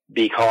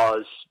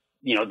because,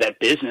 you know, that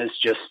business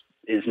just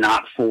is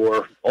not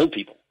for old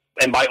people.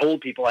 And by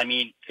old people, I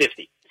mean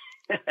 50.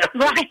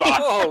 Right.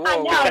 Whoa.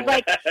 I know.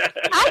 Like,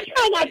 I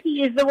try not to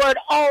use the word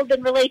old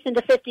in relation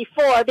to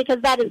 54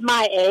 because that is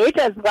my age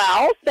as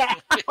well. So.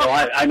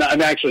 Well,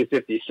 I'm actually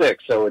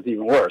 56, so it's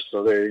even worse.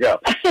 So there you go.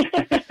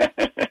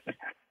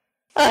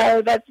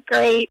 Oh, that's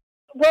great.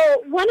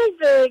 Well, one of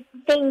the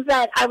things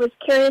that I was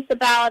curious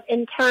about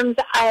in terms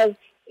of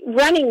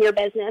running your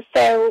business,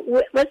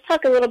 so let's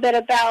talk a little bit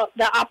about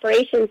the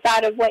operations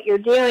side of what you're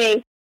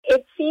doing.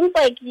 It seems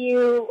like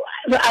you,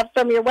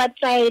 from your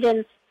website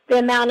and the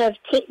amount of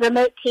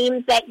remote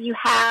teams that you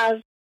have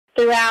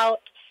throughout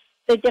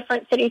the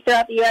different cities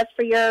throughout the U.S.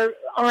 for your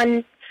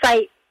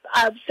on-site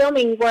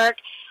filming work,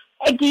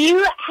 do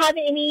you have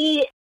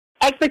any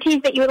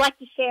expertise that you would like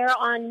to share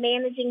on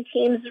managing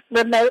teams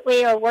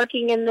remotely or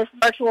working in this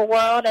virtual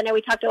world? I know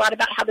we talked a lot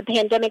about how the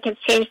pandemic has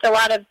changed a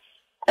lot of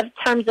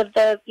terms of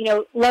the, you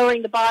know,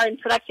 lowering the bar in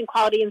production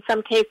quality in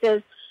some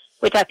cases,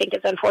 which I think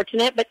is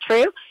unfortunate, but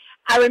true.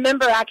 I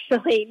remember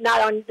actually,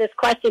 not on this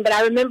question, but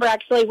I remember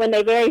actually when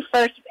they very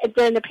first,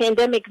 during the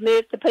pandemic,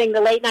 moved to putting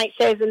the late night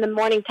shows and the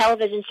morning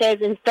television shows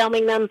and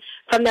filming them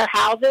from their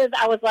houses,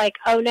 I was like,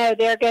 oh no,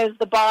 there goes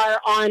the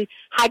bar on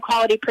high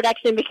quality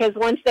production, because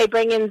once they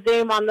bring in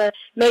Zoom on the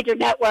major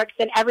networks,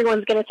 then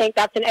everyone's going to think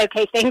that's an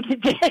okay thing to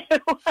do.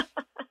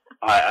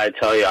 I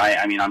tell you,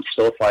 I mean, I'm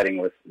still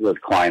fighting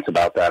with clients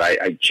about that.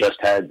 I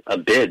just had a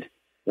bid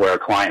where a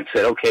client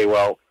said, okay,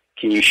 well,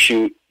 can you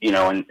shoot, you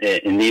know,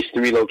 in these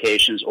 3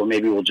 locations, or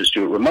maybe we'll just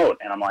do it remote?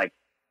 And I'm like,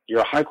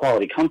 you're a high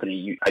quality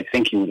company. I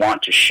think you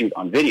want to shoot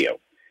on video,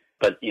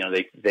 but you know,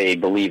 they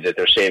believe that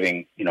they're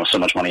saving, you know, so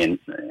much money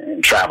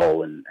in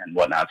travel and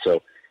whatnot.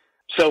 So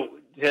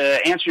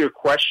to answer your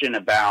question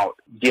about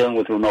dealing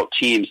with remote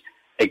teams,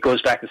 it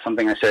goes back to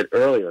something I said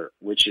earlier,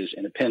 which is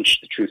in a pinch,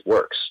 the truth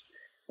works.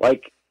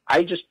 Like,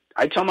 I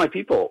tell my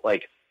people,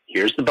 like,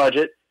 here's the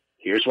budget.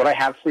 Here's what I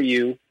have for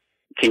you.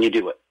 Can you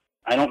do it?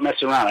 I don't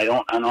mess around. I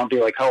don't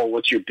be like, oh,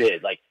 what's your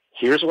bid? Like,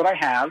 here's what I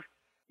have,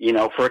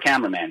 for a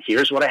cameraman.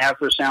 Here's what I have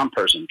for a sound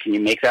person. Can you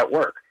make that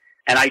work?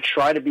 And I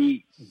try to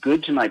be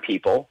good to my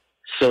people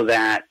so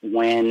that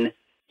when,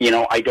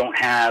 I don't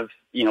have,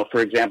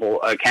 for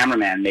example, a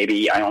cameraman,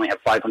 maybe I only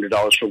have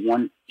 $500 for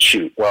one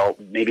shoot. Well,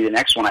 maybe the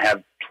next one I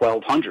have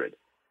 $1,200.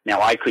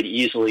 Now I could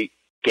easily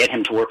get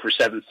him to work for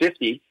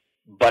 $750,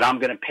 but I'm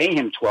going to pay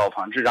him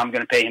 $1,200. I'm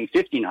going to pay him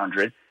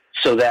 $1,500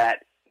 so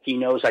that he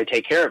knows I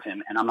take care of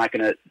him, and I'm not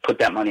going to put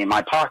that money in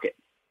my pocket.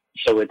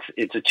 So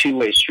it's a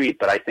two-way street,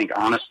 but I think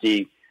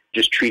honesty,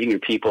 just treating your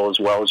people as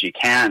well as you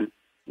can,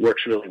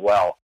 works really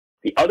well.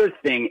 The other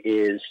thing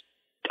is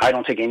I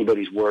don't take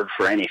anybody's word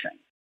for anything,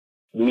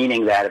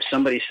 meaning that if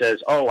somebody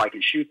says, oh, I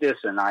can shoot this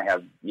and I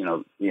have,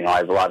 I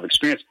have a lot of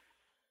experience,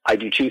 I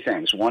do two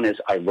things. One is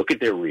I look at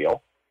their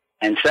reel,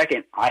 and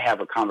second, I have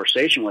a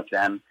conversation with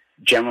them,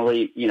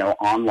 generally,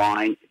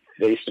 online,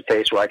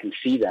 face-to-face, where I can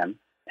see them,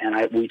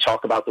 and we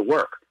talk about the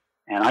work.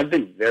 And I've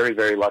been very,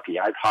 very lucky.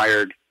 I've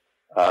hired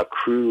a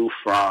crew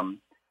from,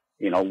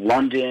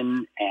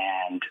 London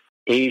and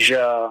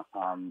Asia.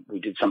 We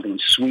did something in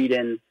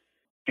Sweden,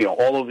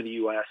 all over the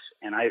U.S.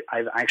 And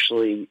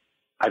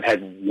I've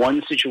had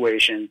one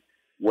situation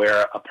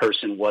where a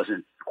person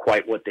wasn't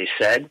quite what they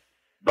said,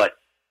 but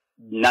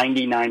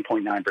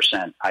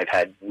 99.9% I've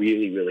had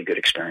really, really good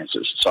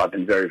experiences. So I've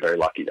been very, very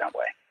lucky that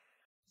way.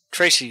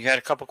 Tracy, you had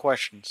a couple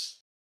questions.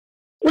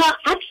 Well,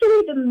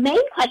 actually, the main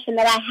question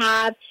that I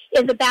have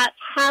is about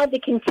how to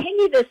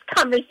continue this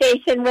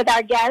conversation with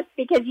our guests,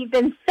 because you've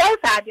been so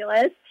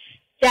fabulous,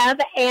 Jeff.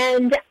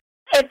 And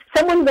if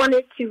someone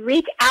wanted to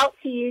reach out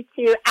to you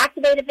to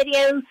activate a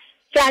video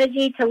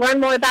strategy, to learn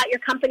more about your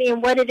company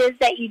and what it is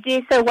that you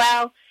do so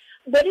well,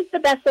 what is the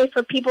best way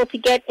for people to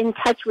get in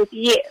touch with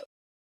you?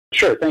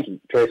 Sure. Thank you,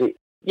 Tracy.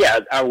 Yeah,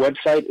 our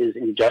website is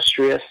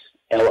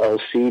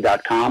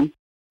industriousllc.com,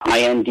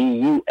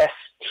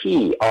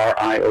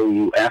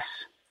 INDUSTRIOUS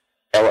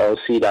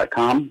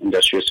LLC.com,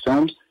 Industrious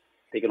Films.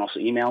 They can also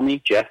email me,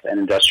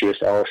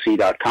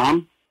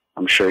 jeff@industriousllc.com.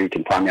 I'm sure you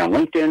can find me on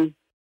LinkedIn,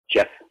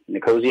 Jeff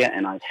Nicosia,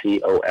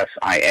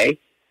 Nicosia.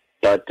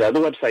 But the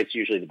website's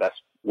usually the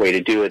best way to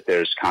do it.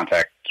 There's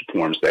contact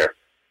forms there.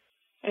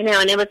 I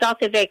know, and it was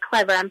also very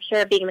clever. I'm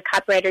sure, being the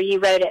copywriter, you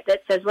wrote it,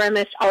 that says we're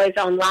almost always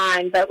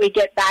online, but we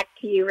get back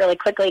to you really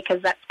quickly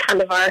because that's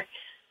kind of our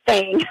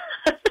thing.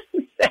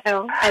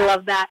 So I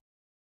love that.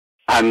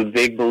 I'm a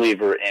big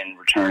believer in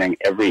returning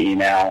every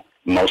email,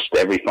 most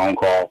every phone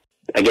call.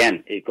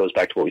 Again, it goes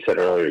back to what we said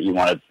earlier. You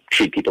want to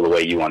treat people the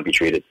way you want to be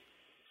treated.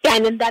 Yeah,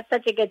 and that's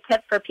such a good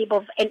tip for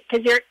people,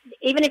 because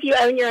even if you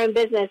own your own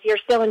business, you're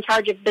still in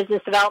charge of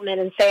business development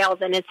and sales,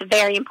 and it's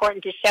very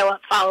important to show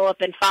up, follow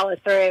up, and follow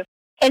through.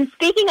 And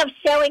speaking of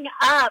showing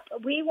up,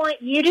 we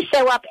want you to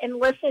show up and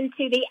listen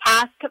to the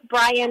Ask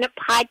Brian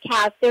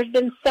podcast. There's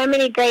been so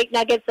many great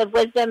nuggets of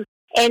wisdom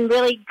and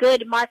really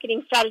good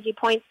marketing strategy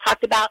points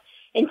talked about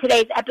in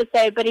today's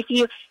episode. But if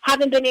you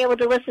haven't been able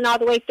to listen all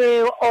the way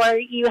through, or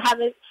you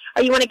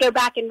want to go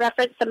back and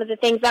reference some of the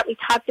things that we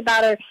talked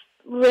about, or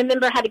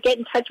remember how to get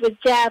in touch with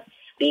Jeff,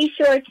 be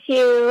sure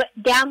to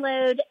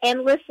download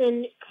and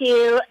listen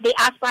to the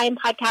Ask Brian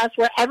podcast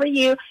wherever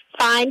you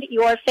find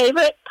your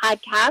favorite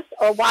podcast,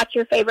 or watch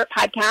your favorite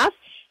podcast,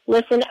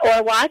 listen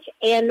or watch.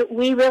 And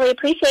we really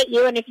appreciate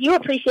you. And if you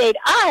appreciate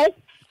us,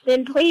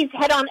 then please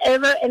head on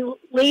over and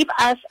leave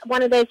us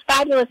one of those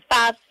fabulous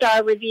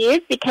 5-star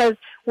reviews, because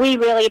we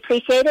really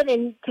appreciate it.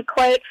 And to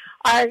quote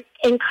our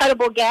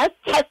incredible guest,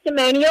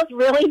 testimonials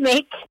really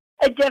make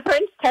a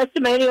difference.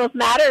 Testimonials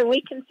matter, and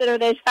we consider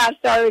those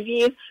 5-star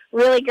reviews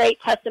really great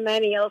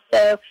testimonials.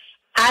 So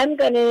I'm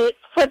going to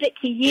flip it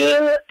to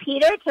you,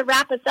 Peter, to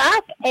wrap us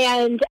up.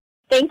 And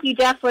thank you,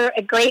 Jeff, for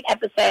a great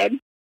episode.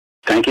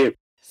 Thank you.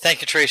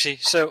 Thank you, Tracy.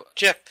 So,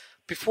 Jeff,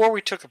 before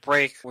we took a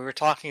break, we were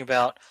talking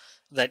about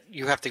that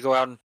you have to go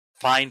out and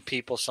find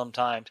people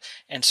sometimes.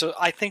 And so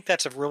I think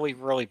that's a really,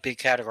 really big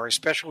category,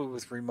 especially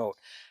with remote.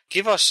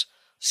 Give us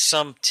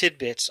some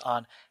tidbits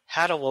on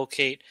how to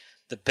locate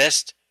the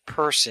best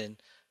person.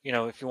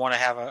 If you want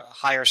to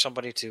hire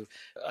somebody to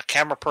a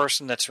camera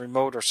person that's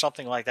remote or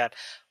something like that,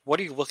 what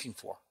are you looking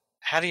for?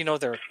 How do you know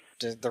they're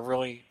the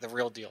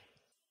real deal?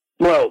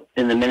 Well,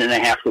 in the minute and a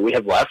half that we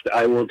have left,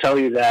 I will tell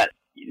you that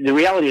the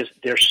reality is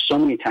there's so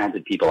many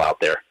talented people out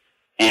there,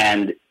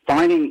 and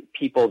finding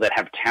people that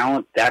have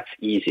talent, that's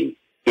easy.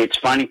 It's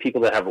finding people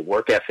that have a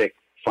work ethic,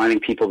 finding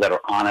people that are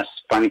honest,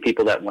 finding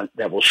people that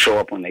will show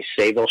up when they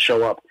say they'll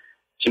show up.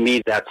 To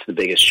me, that's the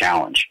biggest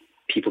challenge.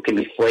 People can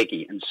be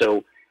flaky, and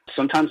so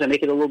sometimes I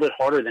make it a little bit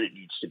harder than it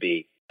needs to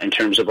be, in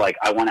terms of, like,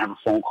 I want to have a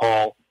phone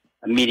call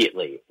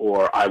immediately,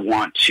 or I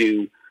want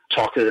to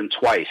talk to them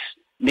twice.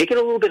 Make it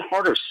a little bit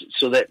harder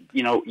so that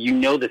you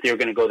know that they're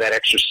going to go that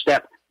extra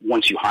step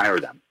once you hire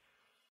them.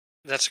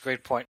 That's a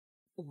great point.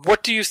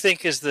 What do you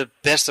think is the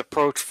best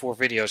approach for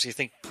videos? Do you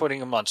think putting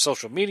them on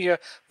social media,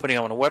 putting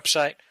them on a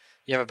website?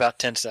 You have about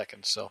 10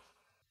 seconds. So,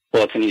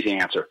 Well, it's an easy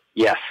answer.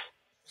 Yes.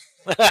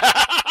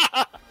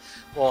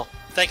 Well,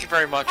 thank you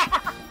very much.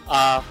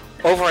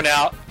 Over and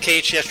out.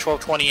 KHS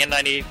 1220 and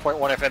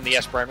 98.1 FM, the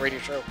Ask Brian Radio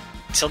Show.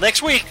 Until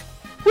next week.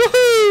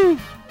 Woohoo!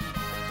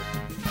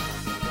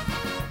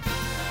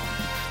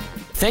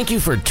 Thank you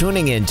for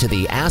tuning in to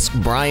the Ask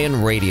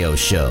Brian Radio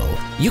Show.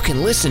 You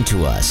can listen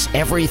to us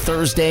every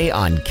Thursday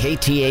on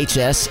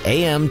KTHS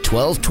AM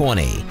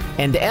 1220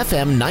 and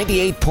FM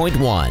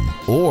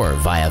 98.1 or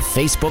via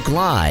Facebook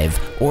Live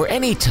or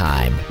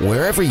anytime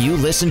wherever you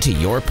listen to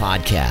your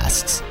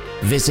podcasts.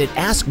 Visit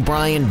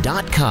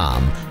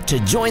AskBrian.com to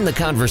join the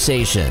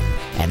conversation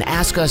and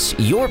ask us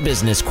your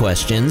business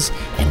questions,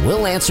 and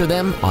we'll answer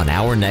them on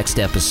our next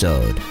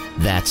episode.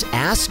 That's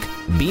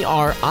AskBrien.com.